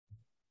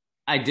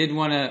I did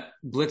want to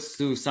blitz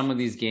through some of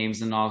these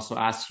games and also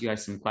ask you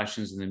guys some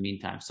questions in the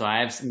meantime. So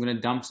I'm going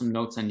to dump some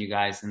notes on you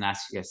guys and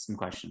ask you guys some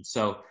questions.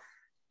 So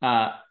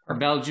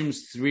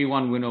Belgium's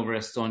 3-1 win over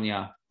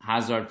Estonia.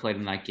 Hazard played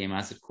in that game,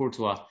 as did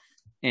Courtois.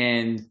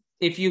 And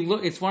if you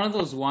look, it's one of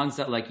those ones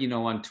that, like,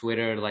 on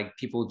Twitter, like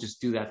people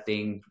just do that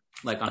thing,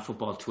 like on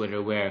football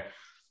Twitter, where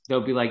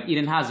they'll be like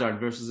Eden Hazard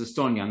versus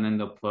Estonia, and then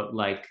they'll put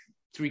like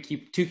two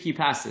key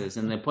passes,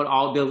 and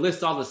they'll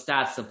list all the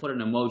stats. They'll put an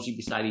emoji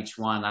beside each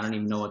one. I don't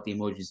even know what the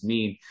emojis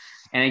mean,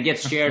 and it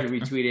gets shared,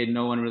 retweeted.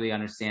 No one really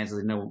understands.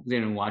 They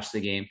didn't watch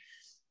the game.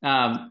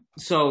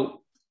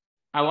 So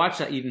I watched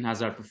that Eden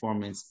Hazard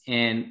performance,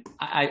 and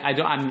I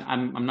don't.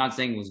 I'm not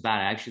saying it was bad.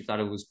 I actually thought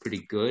it was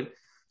pretty good,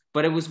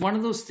 but it was one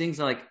of those things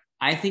that, like,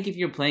 I think if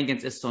you're playing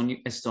against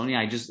Estonia,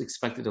 I just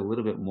expected a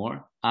little bit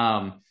more.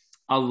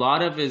 A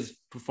lot of his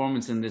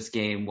performance in this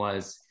game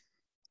was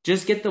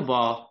just get the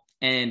ball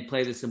and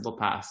play the simple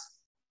pass,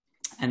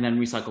 and then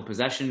recycle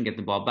possession, get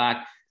the ball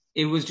back.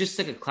 It was just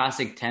like a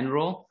classic 10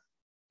 role,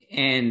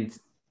 and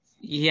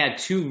he had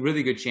two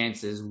really good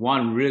chances.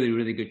 One really,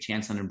 really good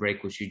chance on a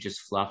break, which he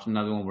just fluffed.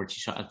 Another one where he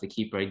shot at the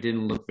keeper. He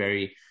didn't look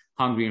very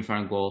hungry in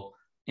front of goal.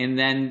 And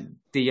then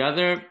the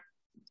other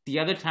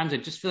times, I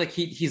just feel like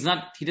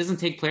he doesn't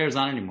take players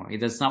on anymore.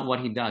 That's not what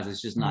he does.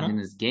 It's just not in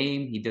his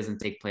game. He doesn't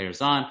take players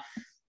on.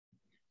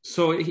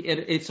 So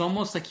it's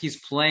almost like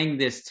he's playing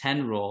this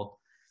 10 role,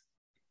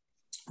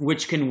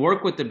 which can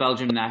work with the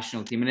Belgium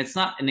national team. And it's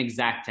not an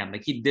exact 10.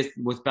 Like he did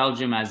with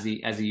Belgium, as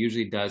he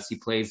usually does. He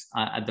plays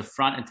at the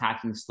front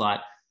attacking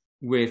slot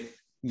with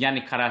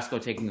Yannick Carrasco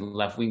taking the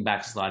left wing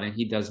back slot. And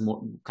he does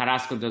more.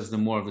 Carrasco does the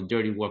more of the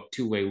dirty work,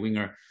 two-way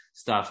winger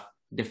stuff,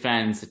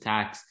 defends,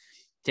 attacks,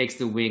 takes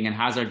the wing, and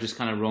Hazard just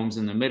kind of roams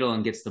in the middle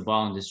and gets the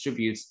ball and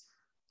distributes.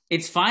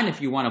 It's fine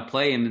if you want to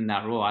play him in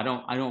that role. I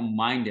don't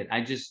mind it.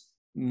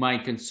 My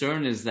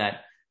concern is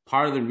that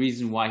part of the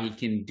reason why he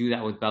can do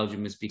that with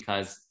Belgium is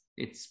because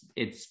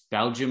it's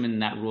Belgium,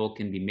 and that role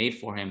can be made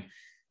for him.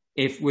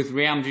 If with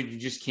Real Madrid, you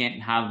just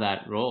can't have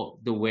that role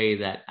the way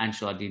that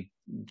Ancelotti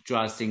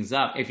draws things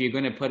up. If you're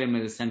going to put him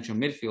in the central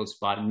midfield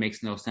spot, it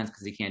makes no sense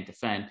because he can't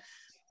defend.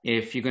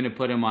 If you're going to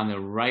put him on the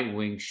right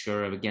wing,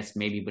 sure, I guess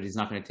maybe, but he's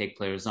not going to take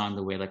players on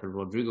the way like a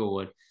Rodrigo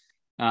would.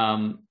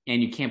 And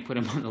you can't put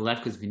him on the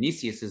left because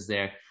Vinicius is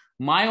there.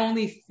 My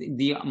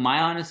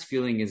honest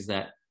feeling is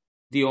that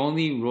the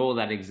only role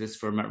that exists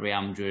for him at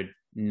Real Madrid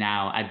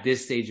now, at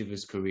this stage of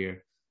his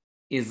career,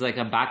 is like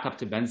a backup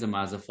to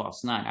Benzema as a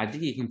false nine. I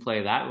think he can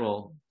play that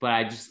role,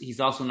 but he's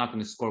also not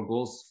going to score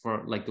goals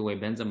for like the way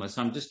Benzema.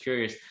 So I'm just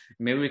curious.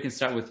 Maybe we can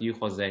start with you,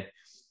 Jose.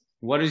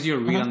 What is your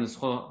read on this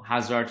whole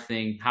Hazard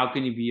thing? How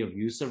can he be of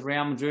use of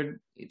Real Madrid?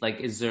 Like,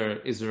 is there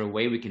a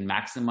way we can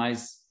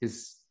maximize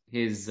his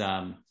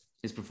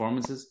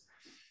performances?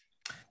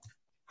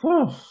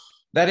 Whew.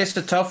 That is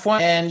a tough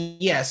one. And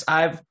yes,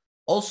 I've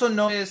also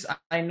noticed.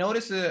 I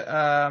noticed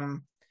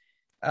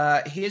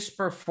his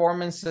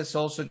performances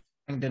also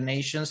during the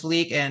Nations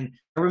League, and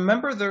I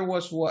remember there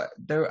was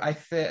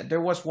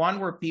one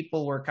where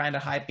people were kind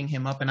of hyping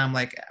him up, and I'm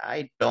like,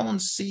 I don't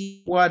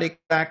see what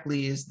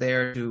exactly is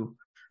there to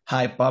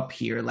hype up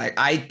here. Like,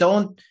 I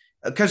don't,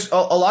 because a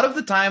lot of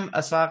the time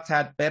Assad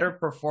had better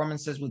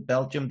performances with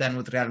Belgium than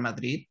with Real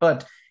Madrid,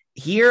 but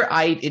here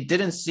it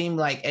didn't seem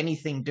like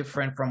anything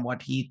different from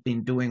what he'd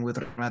been doing with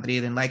Real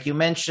Madrid. And like you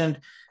mentioned,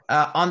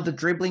 on the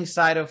dribbling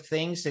side of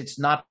things, it's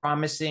not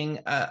promising.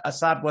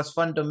 Assad was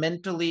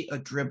fundamentally a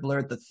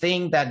dribbler. The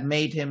thing that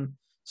made him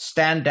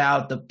stand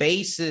out, the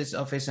basis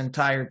of his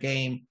entire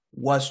game,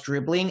 was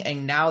dribbling.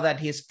 And now that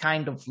he's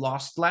kind of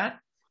lost that,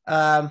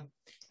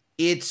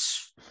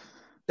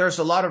 there's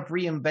a lot of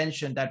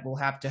reinvention that will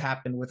have to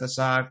happen with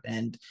Assad.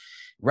 And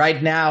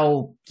right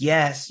now,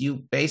 yes, you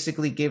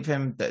basically give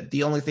him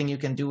the only thing you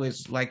can do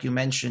is, like you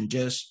mentioned,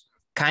 just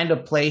kind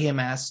of play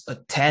him as a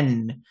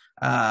 10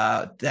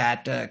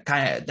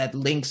 that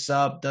links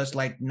up, does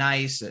like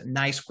nice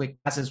quick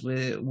passes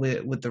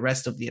with the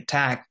rest of the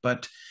attack.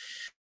 But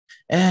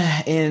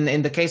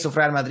in the case of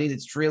Real Madrid,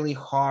 it's really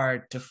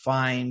hard to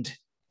find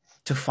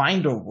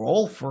a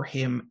role for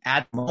him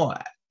at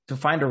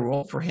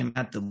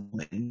the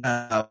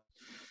moment.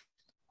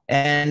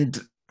 And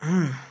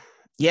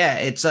yeah,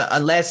 it's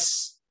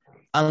unless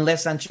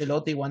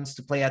Ancelotti wants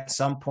to play at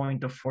some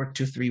point a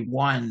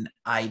 4-2-3-1,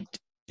 I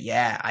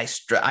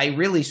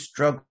really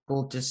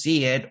struggle to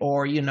see it,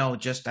 or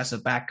just as a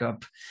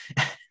backup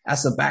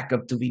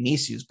to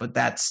Vinicius, but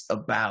that's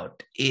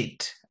about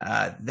it.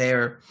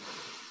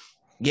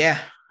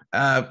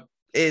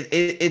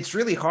 It's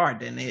really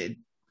hard, and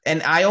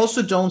I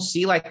also don't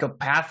see like a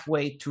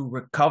pathway to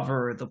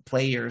recover the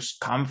player's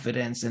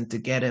confidence and to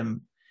get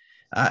him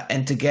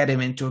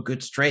into a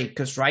good straight.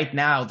 Because right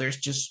now there's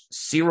just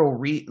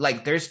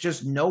there's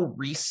just no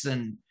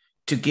reason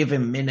to give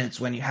him minutes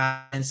when you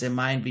have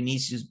Benzema and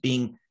Vinicius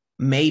being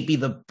maybe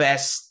the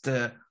best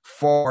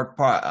forward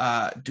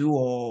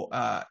duo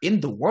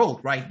in the world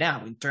right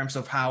now in terms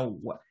of how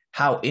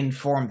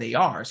informed they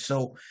are.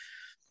 So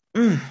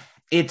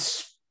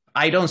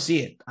I don't see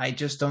it. I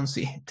just don't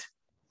see it.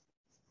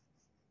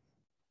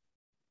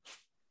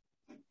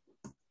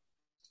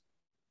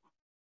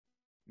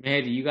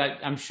 Mehdi,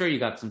 I'm sure you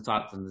got some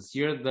thoughts on this.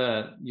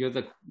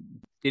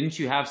 Didn't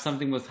you have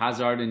something with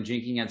Hazard and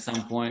jinxing at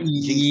some point?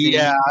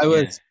 Yeah,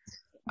 Jinxing?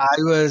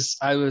 Yeah.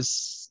 I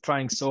was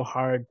trying so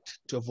hard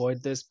to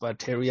avoid this,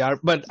 but here we are.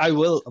 But I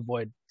will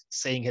avoid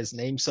saying his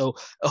name. So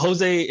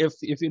Jose, if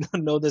you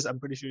don't know this, I'm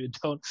pretty sure you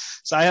don't.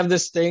 So I have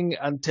this thing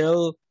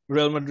until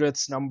Real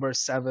Madrid's number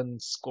 7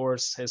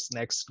 scores his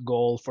next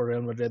goal for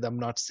Real Madrid. I'm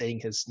not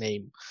saying his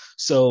name.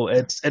 So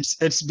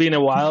it's been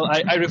a while.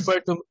 I refer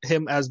to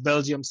him as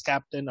Belgium's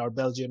captain or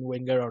Belgian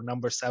winger or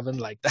number 7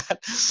 like that.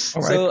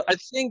 All right. So I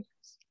think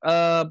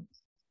uh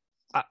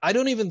I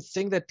don't even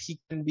think that he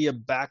can be a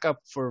backup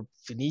for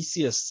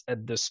Vinicius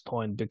at this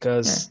point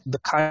because the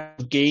kind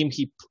of game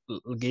he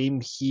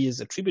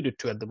is attributed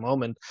to at the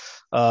moment.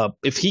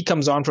 If he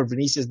comes on for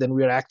Vinicius, then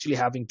we are actually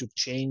having to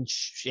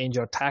change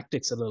our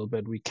tactics a little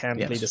bit. We can't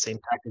play the same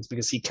tactics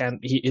because he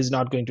is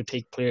not going to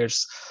take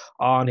players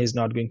on. He's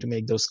not going to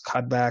make those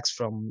cutbacks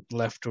from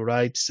left to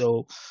right.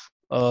 So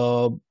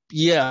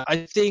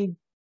I think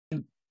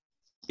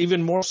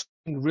even more so,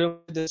 Real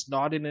Madrid is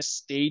not in a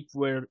state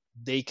where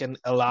they can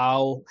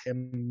allow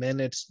him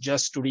minutes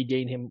just to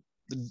regain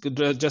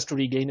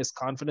his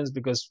confidence,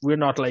 because we're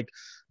not like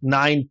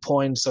 9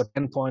 points or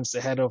 10 points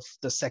ahead of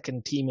the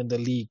second team in the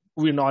league.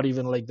 We're not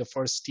even like the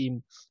first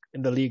team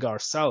in the league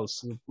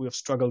ourselves. We've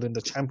struggled in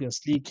the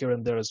Champions League here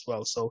and there as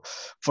well. So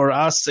for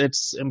us,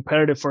 it's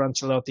imperative for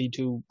Ancelotti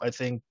to, I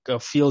think,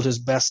 field his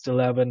best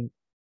 11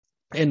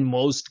 in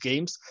most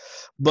games.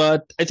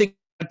 But I think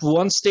at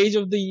one stage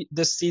of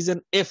this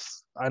season,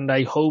 and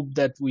I hope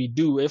that we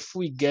do, if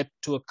we get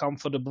to a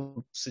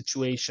comfortable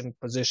position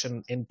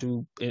in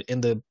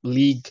the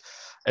league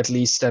at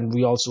least, and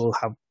we also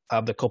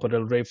have the Copa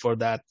del Rey for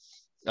that.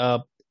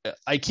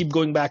 I keep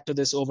going back to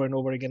this over and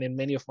over again in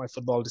many of my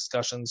football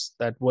discussions,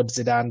 that what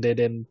Zidane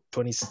did in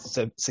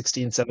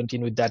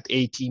 2016-17 with that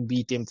A team,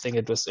 B team thing,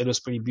 it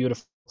was pretty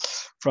beautiful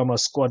from a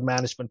squad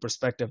management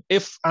perspective.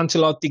 If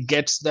Ancelotti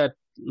gets that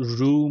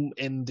room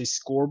in the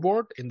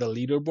scoreboard, in the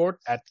leaderboard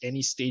at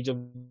any stage of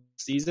the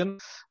season,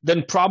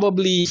 then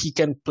probably he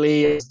can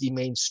play as the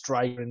main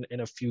striker in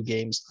a few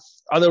games.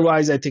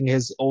 Otherwise, I think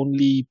his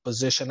only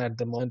position at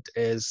the moment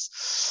is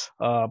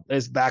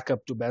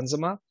backup to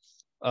Benzema.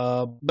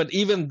 But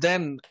even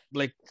then,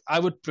 like, I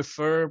would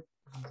prefer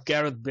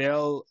Gareth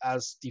Bale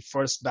as the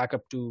first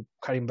backup to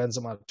Karim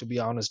Benzema, to be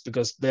honest,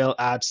 because Bale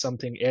adds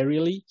something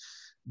aerially,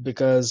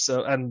 because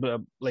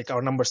like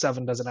our number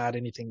 7 doesn't add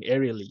anything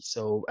aerially.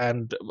 So,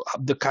 and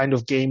the kind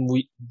of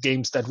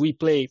games that we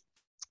play,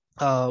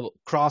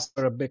 cross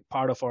are a big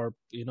part of our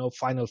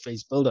final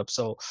phase build-up.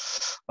 So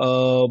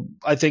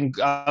I think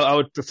I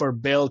would prefer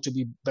Bale to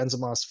be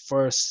Benzema's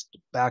first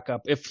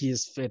backup if he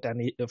is fit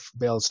and if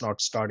Bale's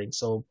not starting.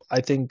 So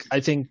I think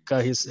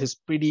he's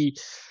pretty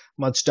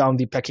much down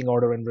the pecking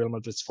order in Real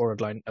Madrid's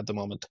forward line at the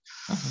moment.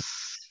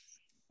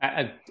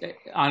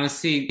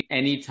 Honestly,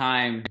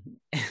 anytime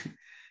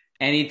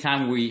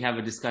we have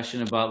a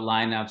discussion about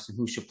lineups and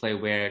who should play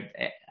where,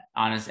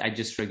 honestly, I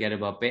just forget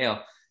about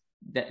Bale.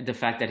 The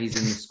fact that he's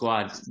in the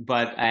squad,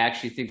 but I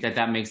actually think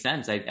that makes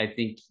sense. I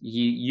think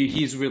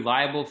he's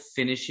reliable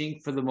finishing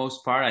for the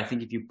most part. I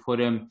think if you put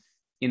him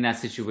in that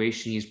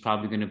situation, he's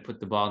probably going to put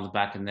the ball in the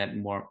back of the net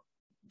more,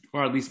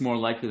 or at least more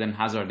likely than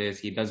Hazard is.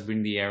 He does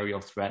bring the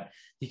aerial threat.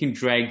 He can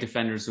drag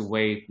defenders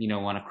away,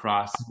 on a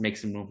cross, make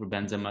some room for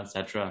Benzema,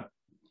 etc.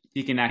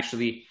 He can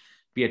actually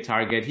be a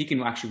target. He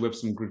can actually whip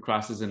some good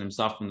crosses in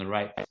himself from the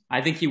right. I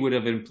think he would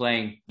have been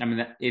playing. I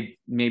mean,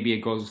 maybe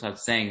it goes without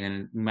saying,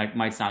 and it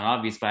might sound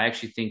obvious, but I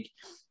actually think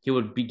he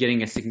would be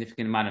getting a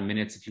significant amount of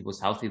minutes if he was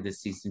healthy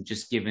this season,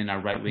 just given our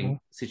right wing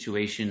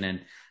situation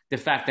and the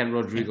fact that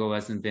Rodrigo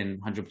hasn't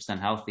been 100%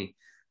 healthy.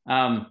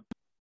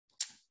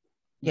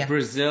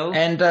 Brazil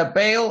and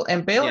Bale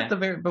at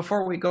the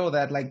before we go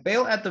that, like,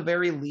 Bale at the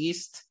very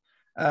least.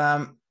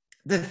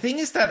 The thing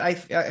is that I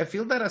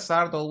feel that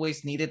Hazard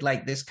always needed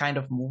like this kind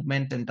of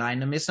movement and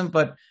dynamism,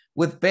 but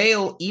with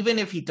Bale, even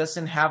if he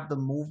doesn't have the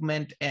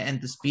movement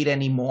and the speed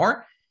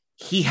anymore,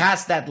 he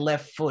has that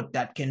left foot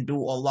that can do a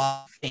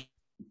lot of things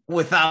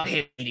without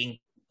hitting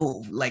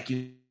move. Like,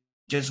 you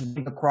just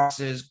win the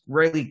crosses,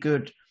 really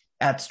good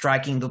at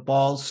striking the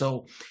ball.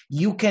 So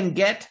you can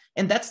get,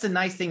 and that's the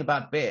nice thing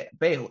about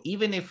Bale.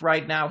 Even if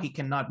right now he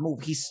cannot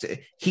move,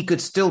 he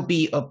could still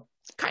be a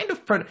kind of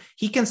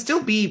he can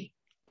still be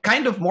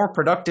kind of more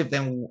productive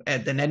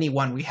than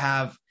anyone we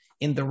have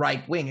in the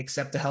right wing,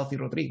 except the healthy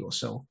Rodrigo.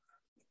 So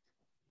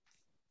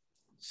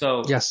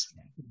yes,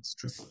 that's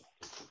true.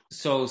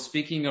 So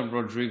speaking of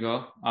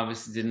Rodrigo,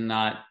 obviously did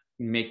not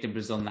make the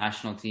Brazil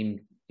national team,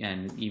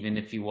 and even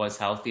if he was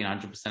healthy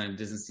and 100%, it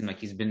doesn't seem like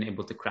he's been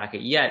able to crack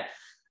it yet.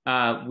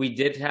 We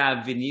did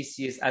have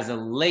Vinicius as a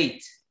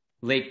late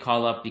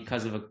call up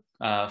because of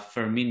a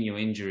Firmino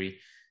injury.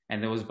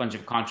 And there was a bunch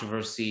of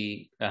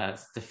controversy,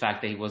 the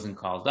fact that he wasn't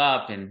called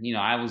up. And,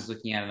 I was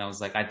looking at it and I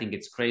was like, I think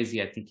it's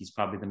crazy. I think he's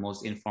probably the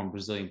most informed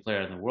Brazilian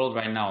player in the world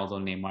right now, although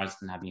Neymar's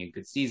been having a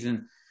good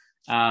season.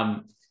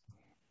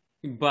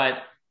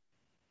 But,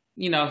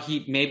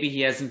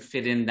 he hasn't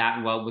fit in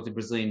that well with the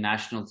Brazilian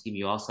national team.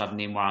 You also have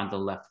Neymar on the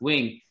left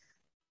wing.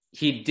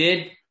 he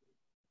did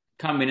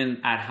come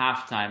in at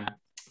halftime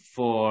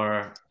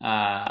for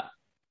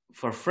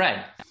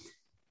Fred,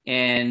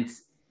 and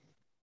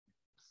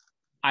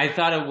I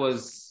thought it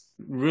was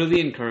really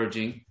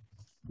encouraging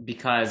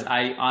because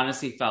I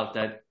honestly felt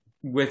that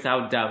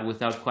without doubt,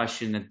 without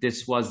question, that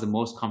this was the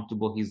most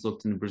comfortable he's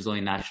looked in the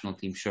Brazilian national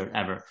team shirt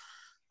ever.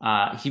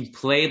 He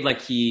played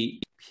like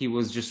he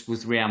was just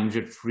with Real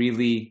Madrid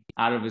freely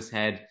out of his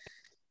head,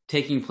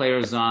 taking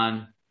players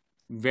on,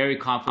 very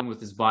confident with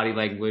his body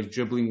language,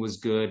 dribbling was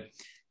good,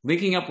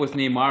 linking up with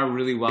Neymar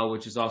really well,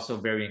 which is also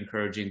very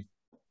encouraging.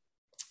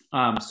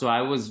 So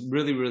I was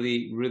really,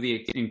 really,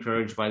 really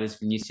encouraged by this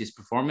Vinicius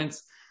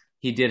performance.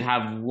 He did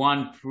have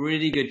one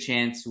pretty good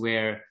chance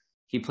where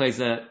he plays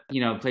a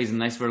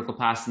nice vertical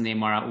pass to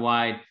Neymar out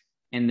wide,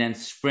 and then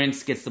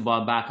sprints, gets the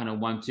ball back on a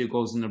 1-2,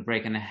 goes in the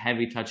break, and a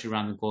heavy touch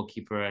around the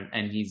goalkeeper,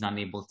 and he's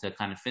unable to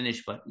kind of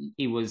finish. But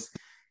he was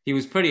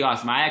pretty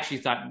awesome. I actually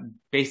thought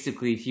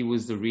basically he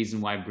was the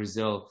reason why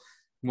Brazil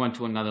went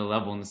to another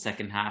level in the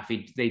second half.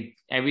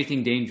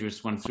 Everything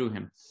dangerous went through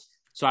him.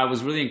 So I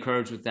was really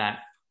encouraged with that.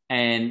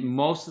 And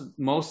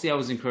mostly I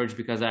was encouraged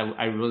because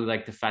I really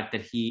liked the fact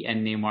that he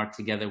and Neymar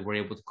together were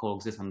able to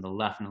coexist on the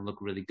left and it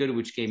looked really good,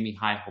 which gave me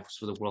high hopes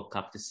for the World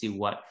Cup to see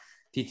what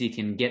Titi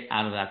can get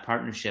out of that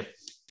partnership.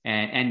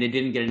 And they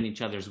didn't get in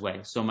each other's way.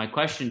 So my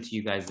question to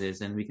you guys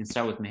is, and we can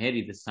start with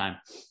Mehdi this time.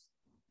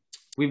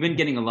 We've been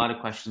getting a lot of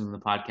questions on the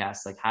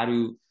podcast, like how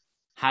do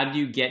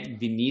you get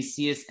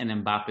Vinicius and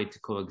Mbappe to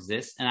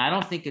coexist? And I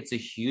don't think it's a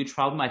huge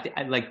problem. I think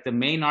like the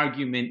main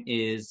argument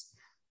is,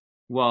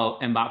 well,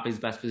 Mbappe's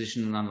best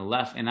position on the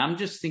left. And I'm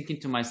just thinking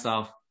to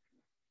myself,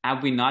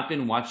 have we not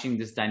been watching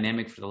this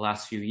dynamic for the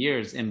last few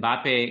years?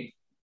 Mbappe,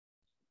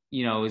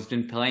 has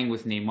been playing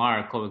with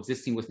Neymar,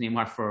 coexisting with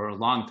Neymar for a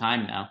long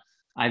time now.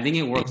 I think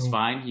it works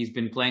fine. He's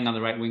been playing on the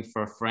right wing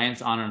for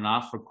France on and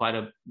off for quite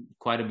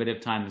a bit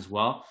of time as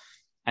well.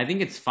 I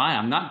think it's fine.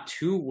 I'm not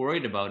too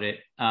worried about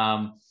it.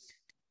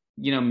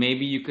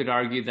 Maybe you could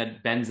argue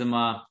that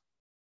Benzema,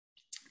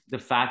 the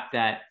fact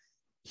that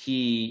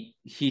he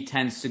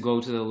tends to go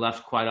to the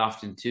left quite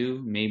often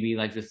too, maybe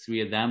like the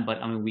three of them.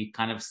 But I mean, we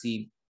kind of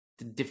see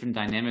the different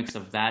dynamics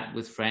of that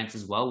with France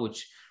as well,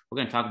 which we're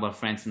going to talk about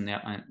France in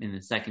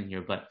a second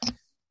here. But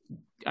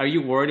are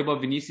you worried about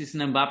Vinicius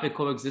and Mbappe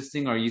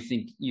coexisting, or you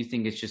think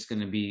it's just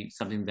going to be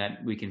something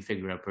that we can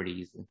figure out pretty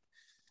easily?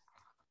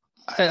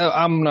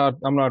 I'm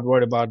not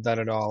worried about that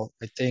at all.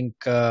 I think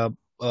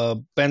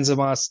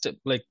Benzema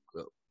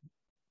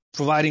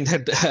providing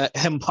that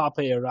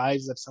Mbappe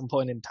arrives at some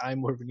point in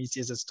time where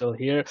Vinicius is still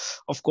here,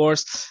 of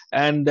course.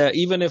 And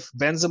even if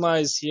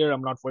Benzema is here,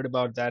 I'm not worried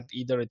about that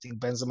either. I think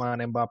Benzema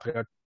and Mbappe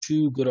are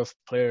too good of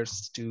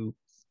players to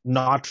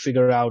not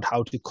figure out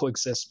how to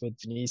coexist with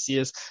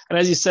Vinicius. And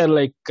as you said,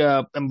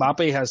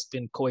 Mbappe has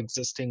been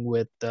coexisting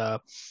with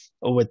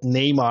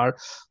Neymar,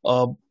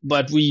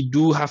 but we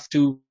do have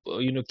to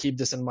keep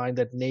this in mind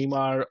that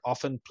Neymar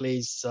often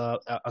plays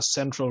a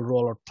central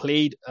role, or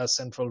played a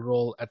central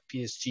role at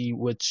PSG,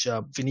 which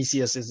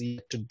Vinicius is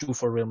yet to do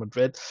for Real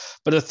Madrid.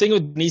 But the thing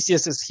with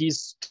Vinicius is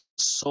he's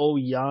so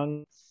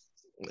young.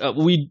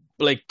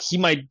 He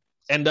might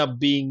end up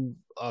being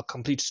a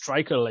complete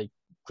striker like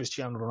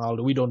Cristiano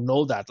Ronaldo. We don't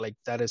know that.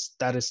 That is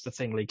the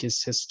thing.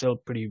 He's still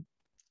pretty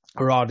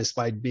raw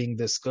despite being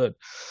this good.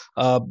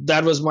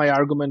 That was my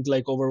argument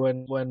over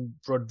when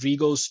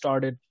Rodrigo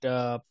started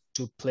to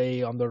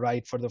play on the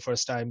right for the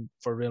first time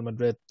for Real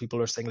Madrid.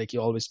 People are saying he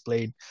always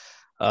played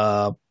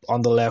on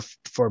the left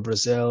for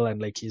Brazil,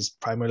 and he's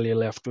primarily a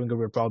left winger.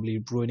 We're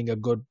probably ruining a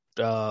good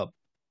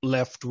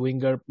left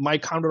winger. My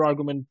counter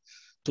argument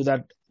to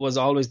that was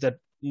always that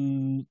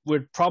we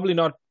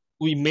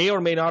may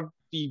or may not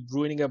be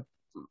ruining a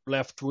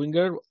left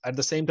winger. At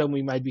the same time,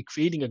 we might be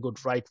creating a good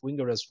right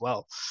winger as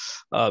well.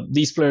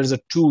 These players are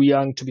too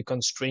young to be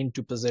constrained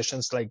to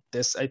positions like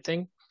this, I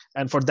think.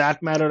 And for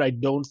that matter, I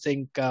don't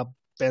think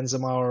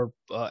Benzema or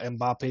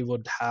Mbappe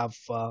would have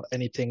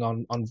anything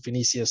on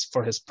Vinicius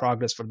for his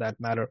progress, for that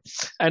matter.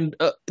 And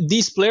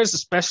these players,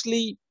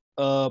 especially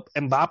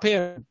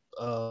Mbappe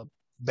and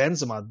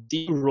Benzema,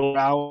 they roll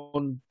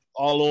around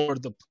all over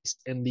the place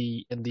in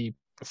the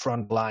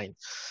front line.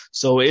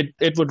 So it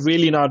would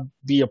really not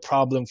be a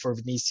problem for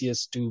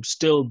Vinicius to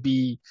still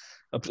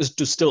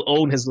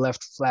own his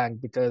left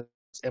flank, because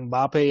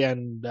Mbappe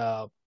and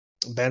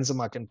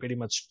Benzema can pretty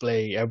much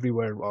play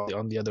everywhere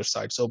on the other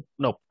side. So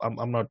no,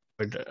 I'm not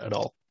worried at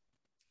all.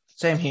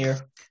 Same here.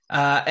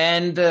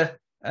 And the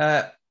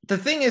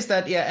thing is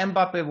that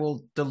Mbappe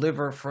will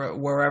deliver for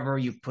wherever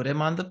you put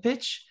him on the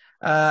pitch.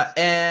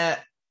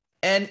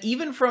 And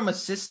even from a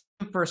system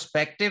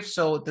perspective,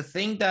 so the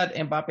thing that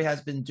Mbappe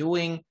has been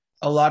doing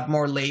a lot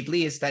more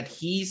lately is that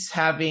he's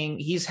having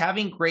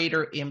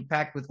greater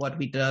impact with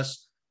what he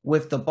does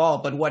with the ball.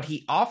 But what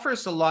he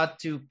offers a lot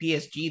to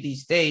PSG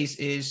these days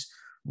is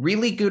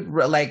really good.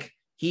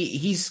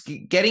 He's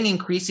getting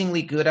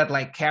increasingly good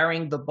at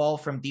carrying the ball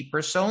from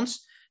deeper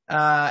zones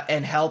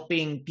and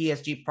helping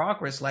PSG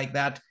progress like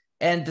that.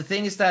 And the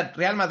thing is that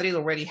Real Madrid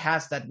already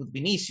has that with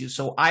Vinicius.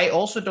 So I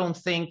also don't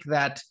think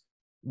that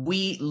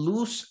we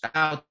lose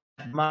out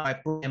I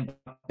put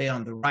Mbappe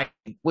on the right.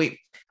 Wait,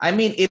 I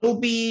mean, it'll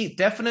be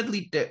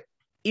definitely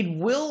it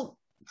will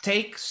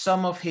take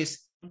some of his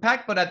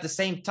impact, but at the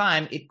same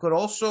time, it could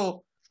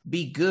also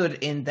be good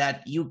in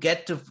that you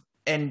get to,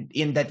 and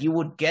in that you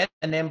would get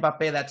an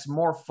Mbappe that's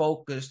more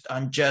focused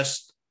on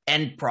just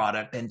end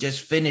product and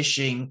just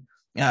finishing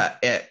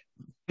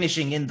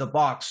in the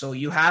box. So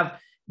you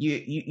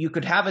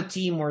could have a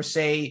team where,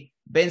 say,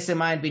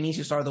 Benzema and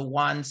Vinicius are the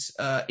ones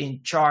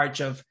in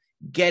charge of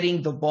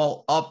getting the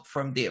ball up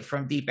from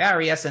deep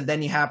areas, and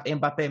then you have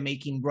Mbappe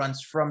making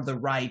runs from the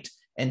right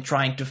and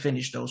trying to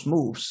finish those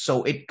moves.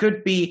 So it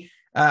could be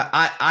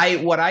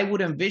what I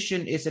would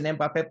envision is an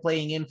Mbappe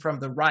playing in from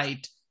the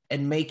right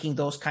and making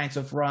those kinds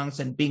of runs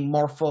and being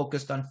more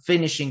focused on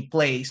finishing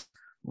plays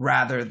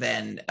rather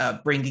than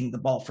bringing the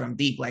ball from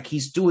deep, like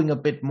he's doing a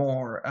bit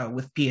more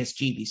with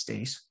PSG these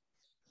days.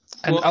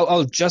 And well,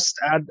 I'll just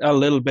add a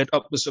little bit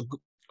up. So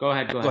go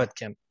ahead,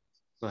 Ken.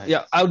 Go ahead.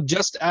 Yeah, I'll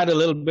just add a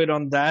little bit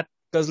on that,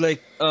 because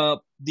like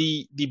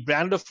the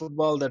brand of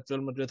football that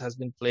Real Madrid has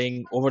been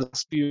playing over the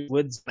last few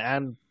weeks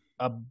and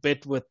a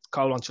bit with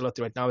Carlo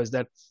Ancelotti right now is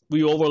that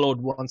we overload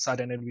one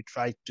side and then we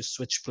try to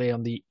switch play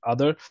on the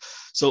other.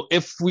 So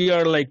if we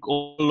are like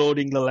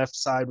overloading the left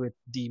side with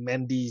the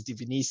Mendy's, the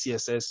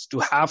Vinicius, to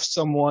have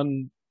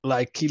someone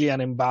like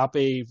Kylian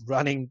Mbappe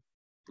running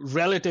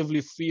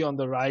relatively free on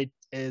the right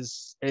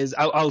is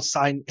I'll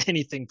sign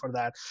anything for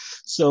that.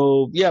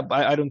 So yeah,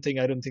 I don't think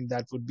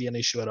that would be an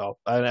issue at all.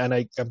 And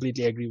I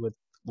completely agree with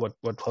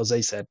what Jose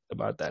said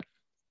about that.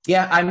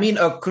 Yeah, I mean,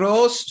 a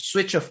cross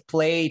switch of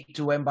play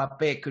to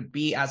Mbappe could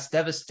be as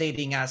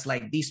devastating as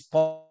like these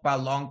Pogba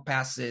long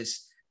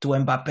passes to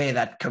Mbappe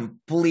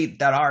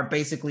that are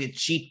basically a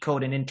cheat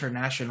code in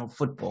international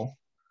football.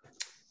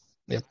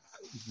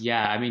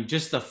 Yeah, I mean,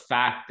 just the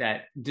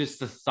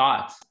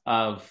thought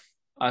of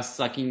us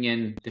sucking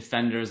in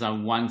defenders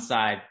on one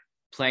side,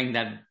 playing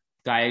that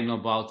diagonal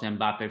ball to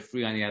Mbappe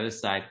free on the other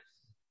side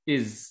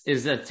is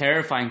a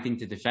terrifying thing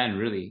to defend,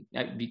 really.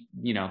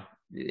 You know,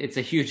 it's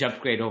a huge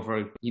upgrade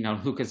over, you know,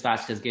 Lucas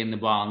Vazquez getting the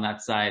ball on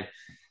that side.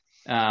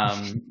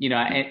 You know,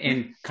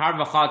 and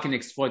Carvajal can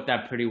exploit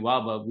that pretty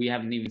well, but we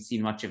haven't even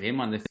seen much of him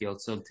on the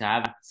field. So to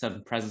have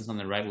some presence on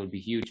the right would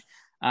be huge.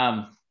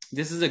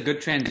 This is a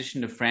good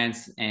transition to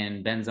France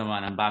and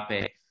Benzema and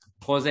Mbappe.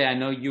 Jose, I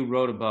know you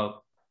wrote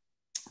about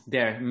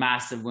their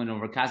massive win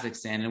over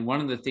Kazakhstan. And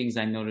one of the things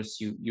I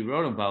noticed you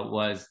wrote about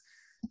was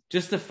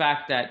just the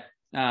fact that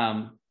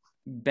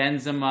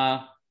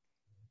Benzema,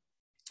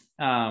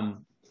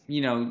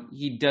 you know,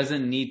 he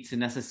doesn't need to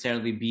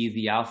necessarily be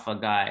the alpha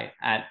guy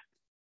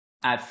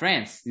at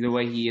France the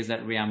way he is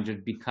at Real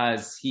Madrid,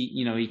 because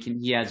he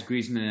has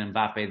Griezmann and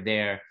Mbappe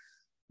there.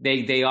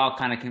 They all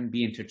kind of can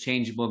be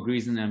interchangeable.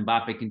 Griezmann and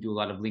Mbappe can do a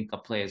lot of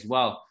link-up play as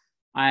well.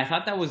 I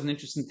thought that was an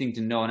interesting thing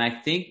to know. And I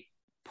think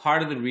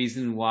part of the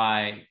reason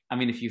why, I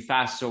mean, if you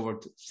fast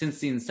forward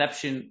since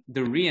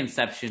the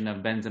re-inception of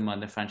Benzema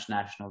and the French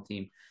national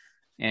team,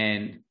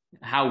 and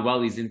how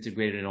well he's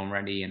integrated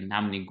already and how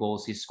many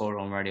goals he's scored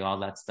already, all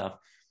that stuff.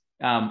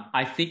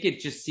 I think it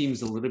just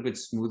seems a little bit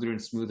smoother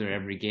and smoother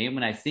every game.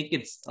 And I think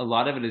a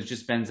lot of it is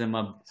just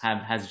Benzema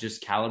has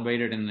just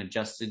calibrated and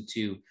adjusted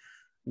to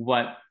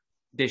what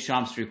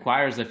Deschamps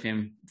requires of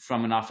him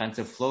from an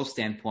offensive flow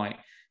standpoint.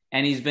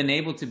 And he's been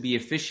able to be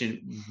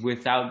efficient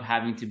without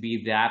having to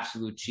be the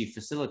absolute chief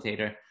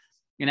facilitator.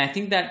 And I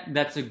think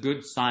that's a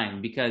good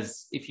sign,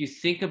 because if you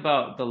think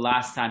about the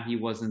last time he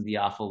wasn't the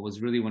alpha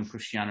was really when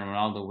Cristiano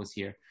Ronaldo was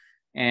here.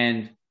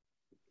 And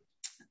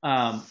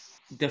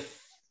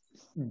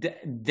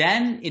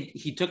then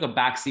he took a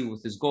backseat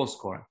with his goal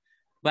scoring.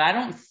 But I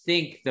don't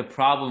think the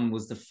problem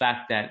was the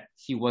fact that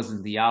he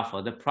wasn't the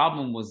alpha. The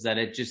problem was that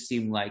it just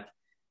seemed like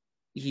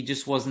he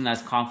just wasn't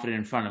as confident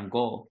in front of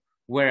goal.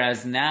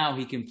 Whereas now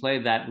he can play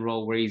that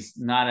role where he's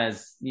not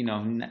as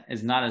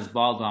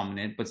ball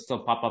dominant, but still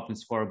pop up and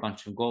score a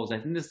bunch of goals. I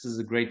think this is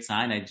a great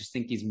sign. I just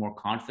think he's more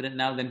confident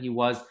now than he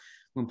was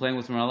when playing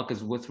with Ronaldo,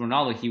 because with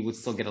Ronaldo, he would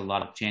still get a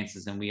lot of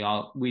chances. And we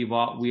all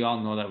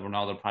know that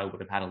Ronaldo probably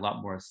would have had a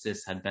lot more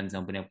assists had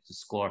Benzema been able to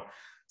score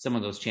some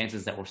of those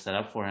chances that were set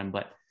up for him.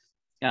 But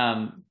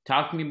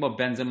talking about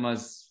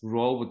Benzema's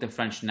role with the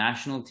French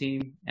national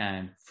team,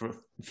 and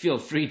feel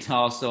free to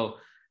also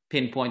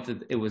pinpoint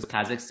that it was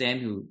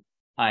Kazakhstan, who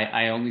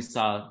I only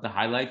saw the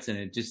highlights, and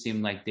it just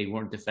seemed like they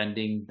weren't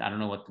defending. I don't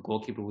know what the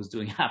goalkeeper was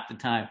doing half the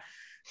time,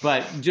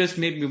 but just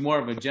maybe more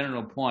of a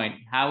general point.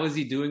 How is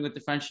he doing with the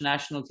French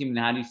national team, and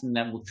how do you think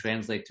that will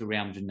translate to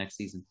Real Madrid next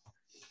season?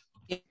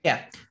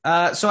 Yeah.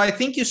 So I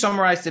think you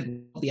summarized it,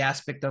 the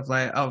aspect of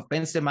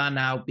Benzema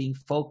now being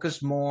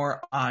focused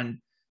more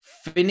on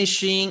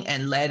finishing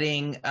and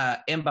letting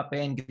Mbappe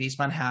and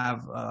Griezmann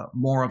have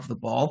more of the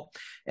ball.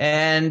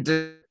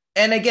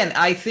 And again,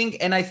 I think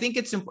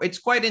it's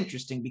quite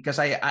interesting, because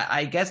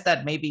I guess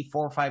that maybe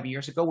 4 or 5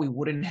 years ago we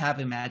wouldn't have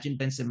imagined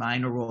Benzema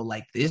in a role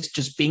like this,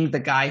 just being the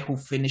guy who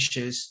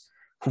finishes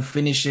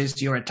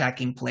your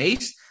attacking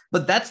plays.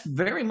 But that's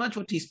very much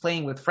what he's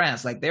playing with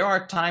France. Like, there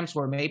are times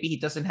where maybe he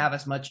doesn't have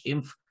as much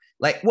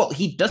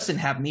he doesn't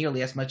have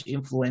nearly as much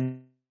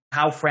influence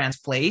how France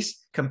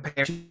plays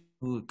compared to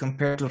Real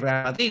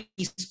Madrid.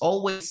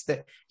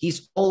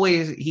 He's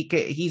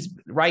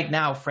right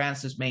now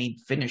France's main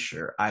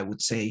finisher, I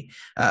would say,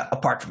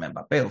 apart from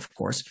Mbappe, of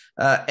course.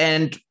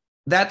 And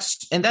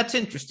that's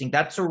interesting.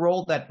 That's a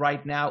role that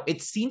right now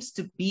it seems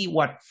to be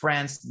what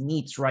France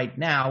needs right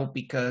now,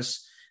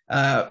 because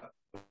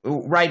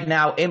right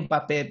now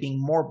Mbappe being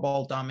more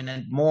ball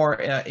dominant, more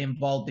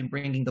involved in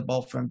bringing the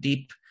ball from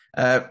deep.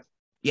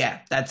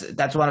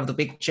 That's one of the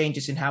big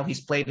changes in how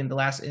he's played in the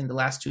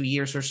last 2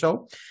 years or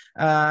so.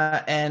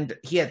 And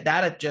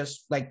that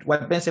adjusts, like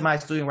what Benzema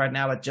is doing right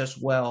now, adjusts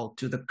well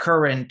to the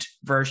current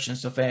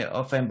versions of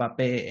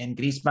Mbappe and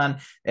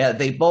Griezmann.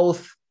 They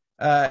both,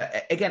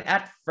 again,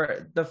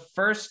 the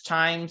first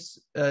times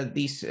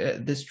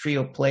this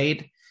trio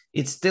played,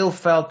 it still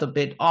felt a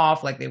bit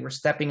off, like they were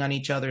stepping on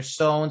each other's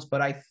zones,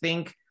 but I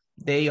think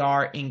they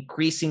are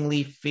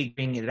increasingly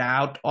figuring it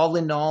out. All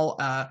in all,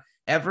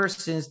 ever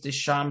since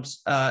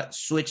Deschamps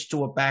switched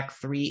to a back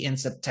three in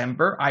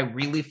September, I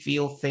really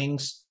feel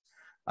things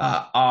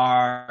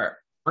are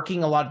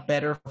working a lot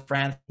better for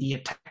France. The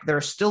attack,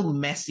 they're still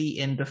messy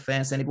in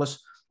defense, and it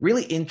was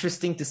really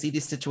interesting to see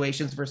these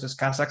situations versus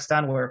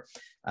Kazakhstan, where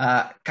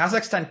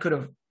Kazakhstan could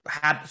have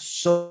had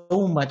so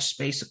much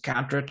space to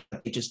counter it,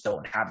 but they just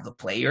don't have the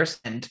players,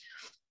 and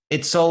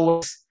it's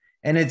always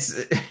and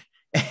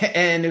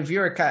if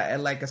you're a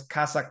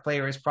Kazakh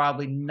player, it's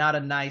probably not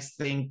a nice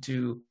thing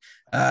to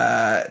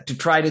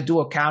try to do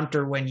a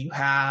counter when you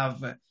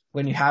have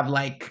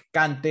like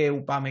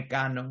Kante,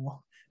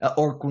 Upamecano,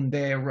 or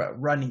Koundé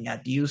running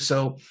at you.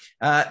 So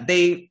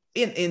they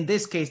in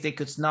this case they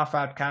could snuff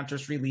out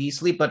counters really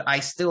easily, but I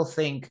still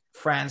think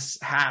France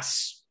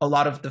has a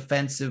lot of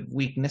defensive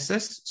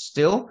weaknesses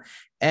still,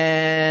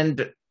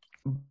 but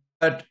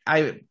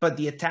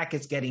the attack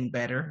is getting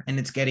better and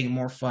it's getting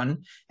more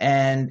fun.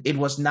 And it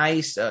was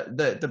nice.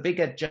 The big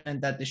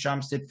adjustment that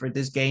Deschamps did for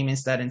this game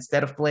is that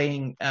instead of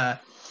playing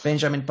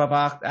Benjamin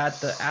Pavard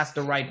as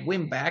the right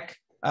wing back,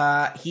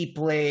 he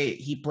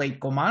played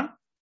Coman,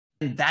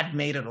 and that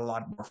made it a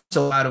lot more fun.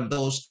 So out of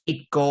those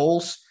 8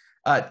 goals,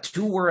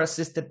 2 were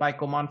assisted by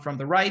Coman from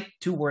the right,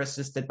 2 were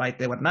assisted by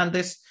Theo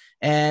Hernandez.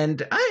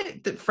 And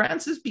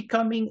France is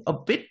becoming a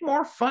bit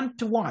more fun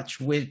to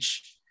watch,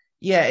 which,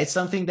 yeah, it's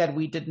something that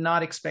we did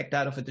not expect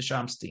out of a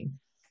Deschamps team.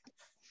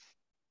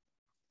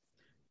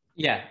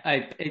 Yeah,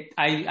 I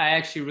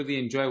actually really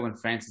enjoy when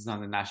France is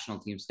on the national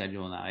team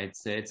schedule now.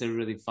 It's a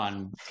really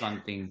fun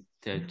thing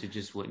to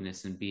just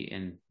witness and be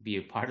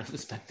a part of the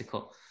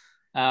spectacle.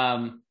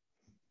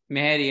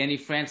 Mehdi, any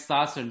France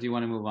thoughts, or do you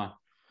want to move on?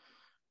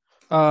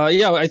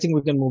 Yeah, I think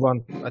we can move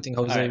on. I think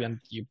Jose and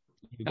you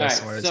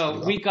guys. All right,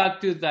 so we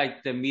got through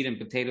like the meat and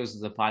potatoes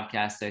of the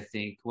podcast. I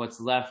think what's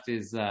left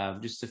is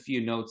just a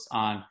few notes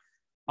on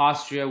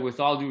Austria. With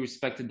all due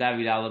respect to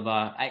David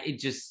Alaba,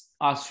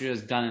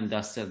 Austria's done and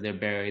dusted. They're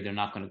buried. They're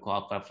not going to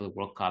qualify for the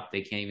World Cup.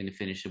 They can't even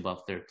finish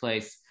above 3rd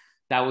place.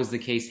 That was the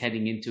case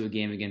heading into a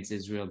game against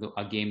Israel,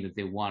 a game that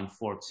they won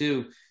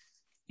 4-2.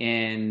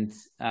 And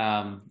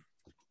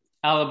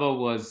Alaba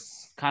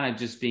was kind of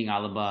just being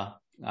Alaba.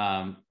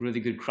 Really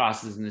good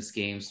crosses in this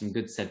game, some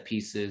good set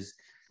pieces.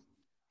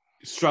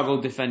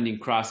 Struggled defending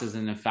crosses,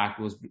 and in fact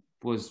was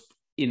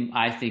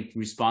I think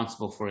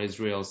responsible for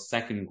Israel's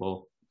 2nd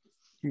goal,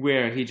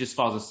 where he just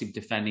falls asleep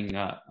defending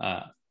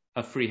a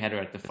free header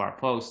at the far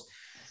post.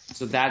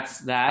 So that's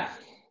that.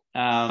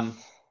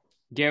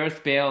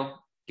 Gareth Bale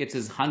gets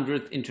his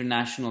 100th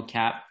international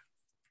cap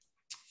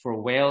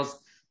for Wales.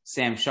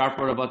 Sam Sharp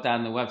wrote about that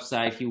on the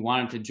website. He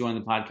wanted to join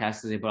the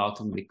podcast today, but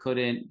ultimately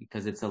couldn't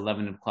because it's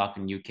 11 o'clock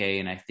in UK,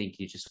 and I think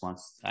he just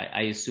wants.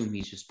 I assume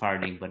he's just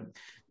partying, but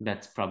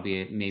that's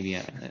probably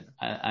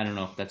I don't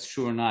know if that's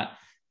true or not.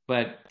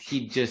 But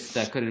he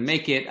just couldn't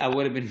make it. I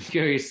would have been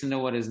curious to know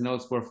what his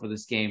notes were for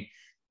this game.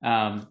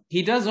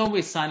 He does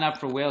always sign up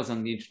for Wales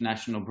on the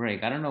international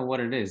break. I don't know what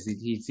it is.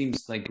 He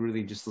seems like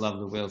really just love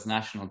the Wales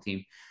national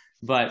team.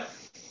 But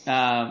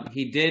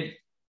he did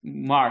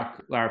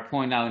mark or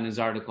point out in his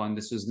article, and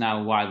this was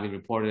now widely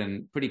reported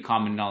and pretty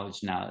common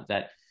knowledge now,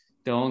 that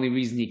the only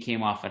reason he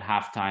came off at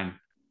halftime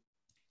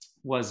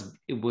was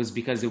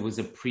because it was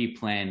a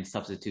pre-planned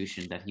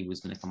substitution that he was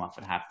going to come off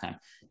at halftime.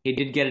 He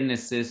did get an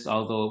assist,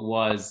 although it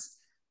was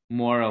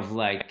more of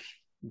like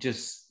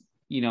just,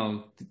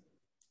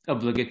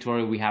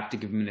 obligatory. We have to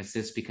give him an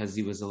assist because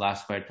he was the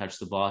last player to touch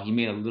the ball. He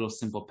made a little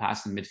simple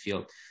pass in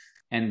midfield,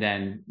 and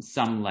then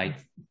some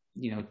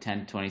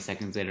 10, 20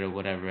 seconds later or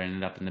whatever,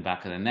 ended up in the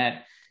back of the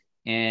net.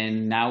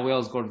 And now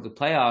Wales go to the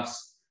playoffs.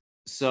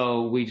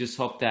 So we just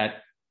hope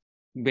that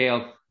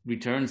Bale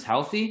returns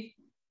healthy.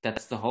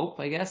 That's the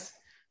hope, I guess.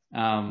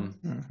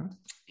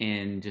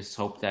 And just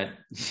hope that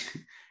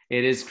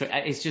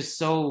it's just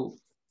so,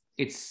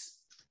 it's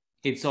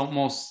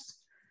almost,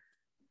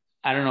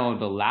 I don't know,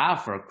 to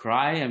laugh or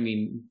cry. I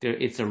mean,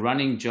 it's a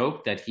running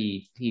joke that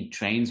he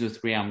trains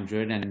with Real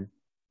Madrid and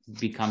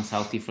becomes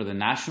healthy for the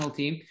national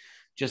team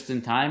just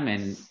in time,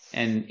 and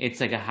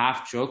it's like a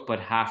half joke but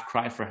half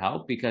cry for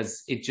help,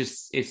 because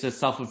it's a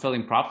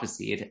self-fulfilling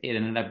prophecy. It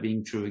ended up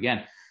being true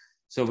again.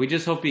 So we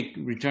just hope he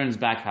returns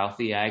back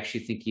healthy. I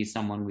actually think he's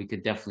someone we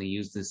could definitely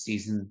use this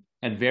season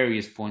at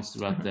various points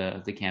throughout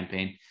the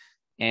campaign.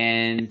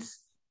 And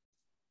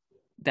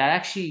that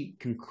actually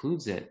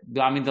concludes it.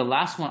 I mean, the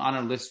last one on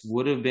our list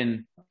would have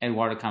been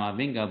Eduardo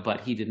Camavinga, but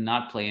he did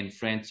not play in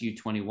France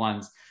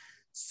U21's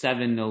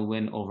 7-0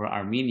 win over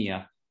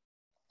Armenia.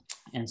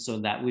 And so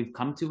that we've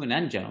come to an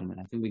end, gentlemen.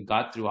 I think we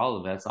got through all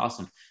of it. That's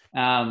awesome.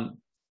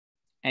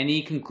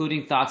 Any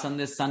concluding thoughts on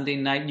this Sunday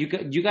night?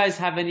 You guys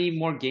have any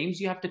more games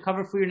you have to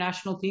cover for your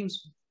national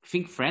teams? I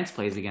think France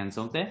plays again,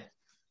 don't they?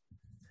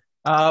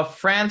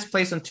 France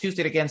plays on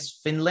Tuesday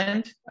against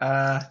Finland.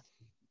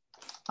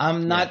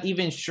 I'm not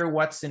even sure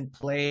what's in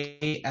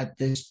play at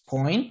this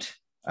point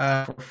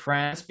for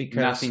France because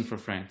nothing for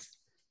France.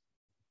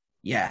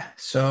 Yeah,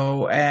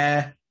 so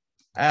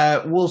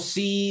we'll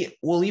see.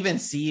 We'll even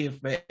see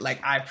if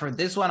for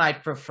this one,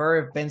 I'd prefer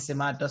if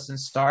Benzema doesn't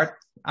start.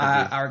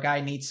 Our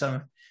guy needs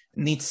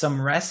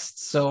some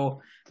rest.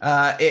 So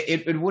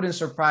it wouldn't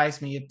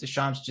surprise me if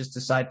Deschamps just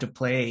decide to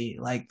play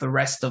like the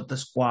rest of the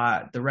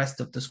squad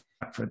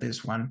for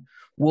this one.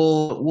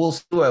 We'll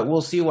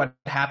see what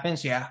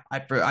happens. Yeah, I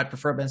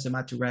prefer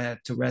Benzema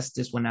to rest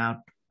this one out.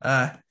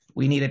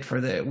 We need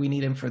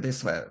him for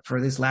this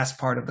last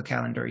part of the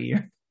calendar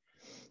year.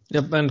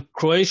 Yep, and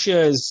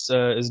Croatia is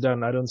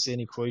done. I don't see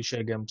any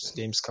Croatia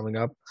games coming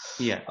up.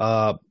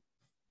 Yeah.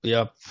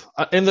 Yep.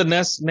 In the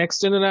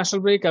next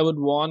international break, I would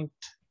want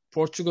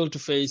Portugal to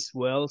face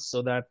Wales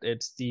so that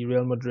it's the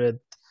Real Madrid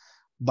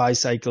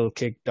bicycle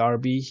kick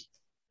derby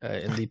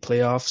in the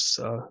playoffs.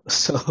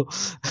 So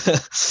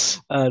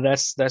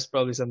that's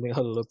probably something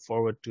I'll look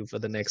forward to for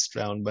the next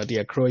round. But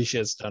yeah,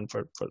 Croatia is done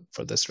for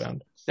this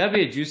round. That'd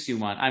be a juicy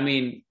one. I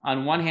mean,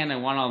 on one hand, I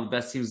want all the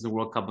best teams in the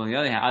World Cup. On the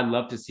other hand, I'd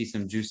love to see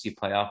some juicy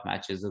playoff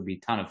matches. It would be a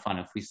ton of fun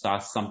if we saw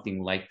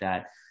something like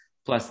that.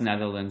 Plus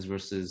Netherlands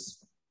versus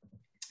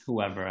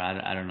whoever.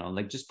 I don't know.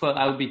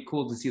 I would be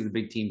cool to see the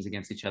big teams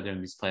against each other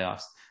in these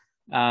playoffs.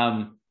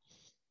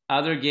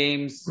 Other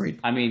games.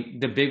 Great. I mean,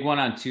 the big one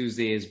on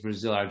Tuesday is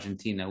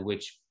Brazil-Argentina,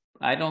 which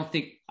I don't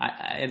think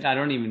I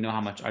don't even know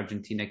how much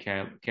Argentina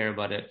care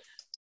about it.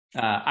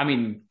 I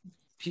mean,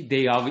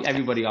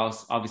 everybody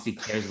else obviously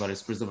cares about it.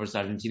 It's Brazil versus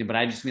Argentina, but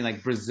I just mean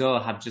like Brazil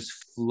have just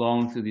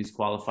flown through these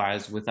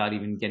qualifiers without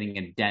even getting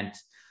a dent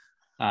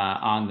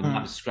on them,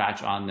 not a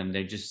scratch on them.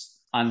 They're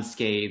just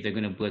unscathed. They're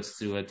going to blitz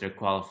through it. They're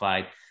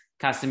qualified.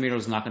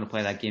 Casemiro's not going to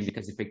play that game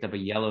because he picked up a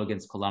yellow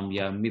against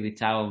Colombia.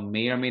 Militao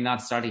may or may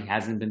not start. He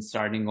hasn't been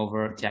starting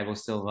over Thiago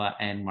Silva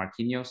and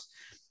Marquinhos.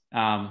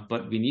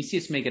 But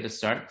Vinicius may get a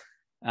start.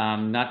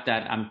 Not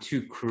that I'm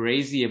too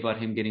crazy about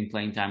him getting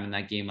playing time in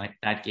that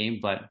game,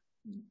 but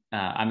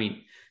I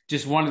mean,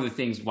 just one of the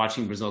things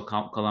watching Brazil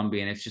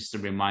Colombia, and it's just a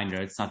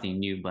reminder, it's nothing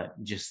new, but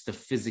just the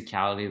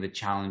physicality, the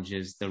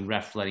challenges, the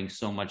ref letting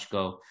so much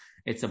go.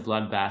 It's a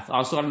bloodbath.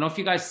 Also, I don't know if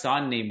you guys saw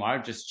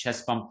Neymar just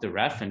chest bump the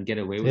ref and get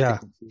away with it.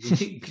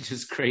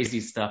 Just crazy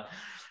stuff.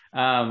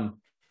 So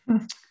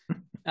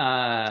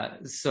I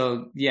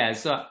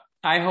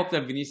hope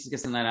that Vinicius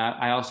gets the night off.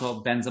 I also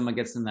hope Benzema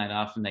gets the night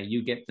off and that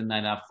you get the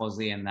night off,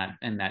 Jose, and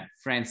that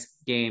France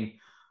game.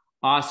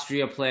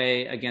 Austria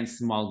play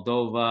against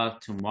Moldova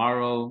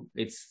tomorrow.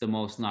 It's the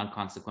most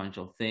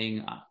non-consequential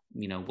thing.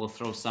 We'll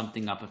throw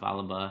something up if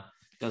Alaba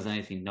does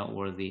anything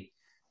noteworthy.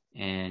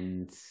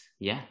 And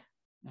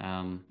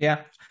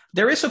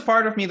there is a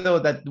part of me though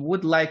that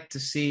would like to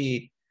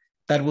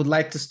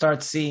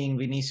start seeing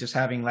Vinicius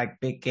having like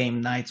big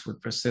game nights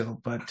with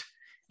Brazil. But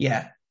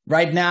yeah,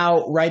 right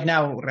now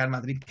Real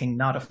Madrid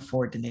cannot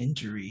afford an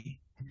injury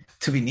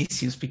to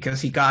Vinicius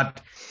because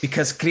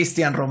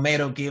Christian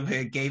Romero gave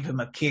him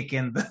a kick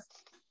in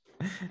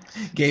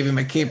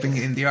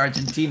the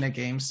Argentina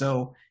game.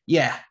 So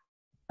yeah,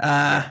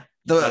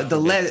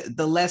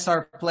 the less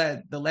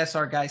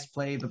our guys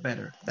play, the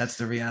better. That's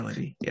the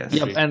reality. Yes.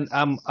 Yep. And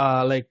I'm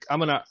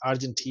an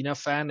Argentina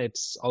fan.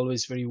 It's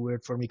always very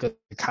weird for me because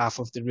half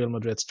of the Real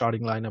Madrid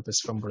starting lineup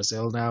is from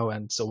Brazil now,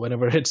 and so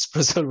whenever it's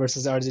Brazil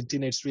versus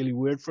Argentina, it's really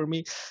weird for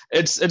me.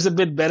 It's a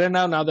bit better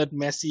now that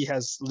Messi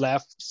has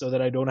left, so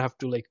that I don't have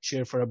to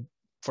cheer for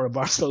a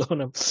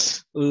Barcelona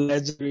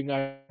legend during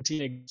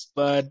Argentina games.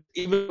 But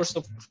even more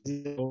so,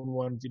 I don't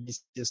want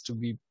Vinicius to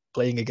be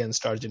playing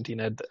against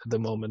Argentina at the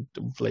moment.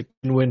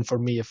 Win for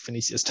me if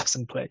Vinicius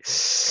doesn't play.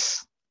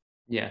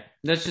 Yeah,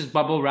 let's just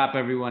bubble wrap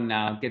everyone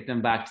now. Get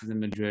them back to the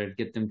Madrid.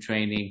 Get them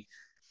training,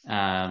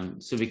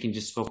 so we can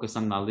just focus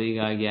on La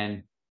Liga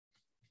again.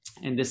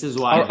 And this is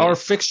why our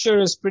fixture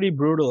is pretty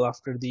brutal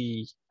after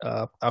this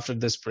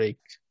break.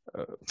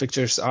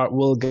 Fixtures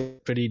will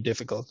get pretty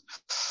difficult.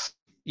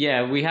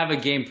 Yeah, we have a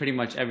game pretty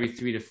much every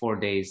 3 to 4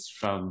 days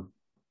from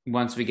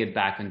once we get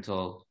back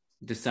until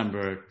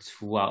December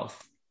 12th.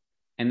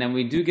 And then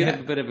we do get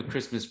a bit of a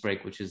Christmas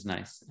break, which is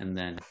nice. And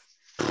then...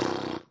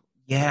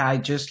 Yeah, I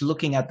just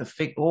looking at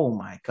the oh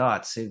my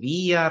God,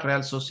 Sevilla,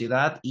 Real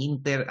Sociedad,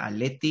 Inter,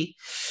 Atleti.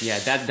 Yeah,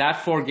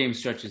 that 4-game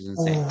stretch is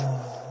insane.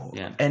 Oh,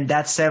 yeah, and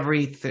that's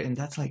every 3 to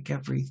 5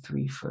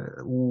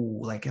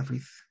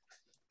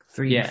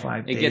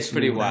 days. It gets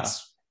pretty wild.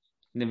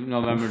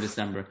 November,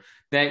 December.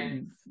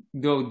 that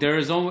though there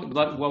is only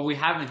what we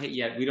haven't hit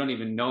yet. We don't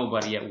even know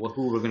about it yet.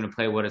 Who we're going to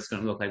play, what it's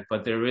going to look like.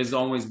 But there is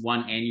always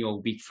one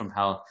annual week from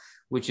hell,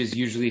 which is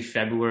usually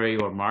February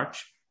or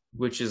March,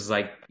 which is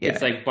like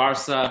it's like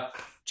Barca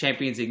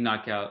Champions League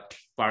knockout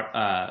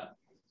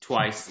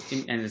twice,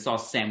 and it's all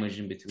sandwiched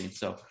in between.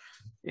 So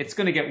it's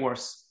going to get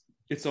worse.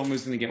 It's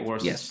almost going to get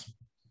worse. Yes.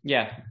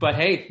 Yeah, but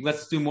hey,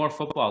 let's do more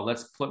football.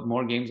 Let's put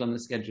more games on the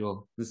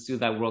schedule. Let's do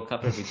that World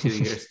Cup every 2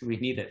 years. We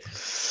need it.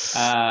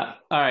 All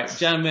right,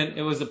 gentlemen,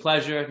 it was a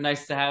pleasure.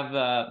 Nice to have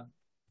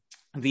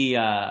the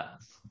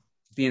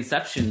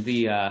inception,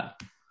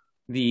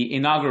 the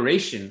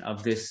inauguration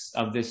of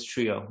this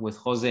trio with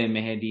Jose,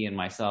 Mehdi, and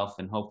myself,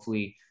 and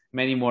hopefully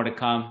many more to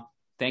come.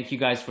 Thank you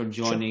guys for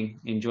joining. Sure.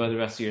 Enjoy the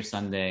rest of your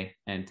Sunday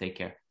and take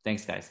care.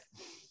 Thanks, guys.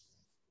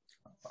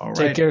 All right.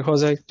 Take care,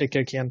 Jose. Take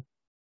care, Kian.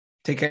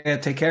 Take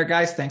care,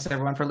 guys. Thanks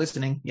everyone for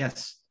listening.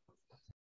 Yes.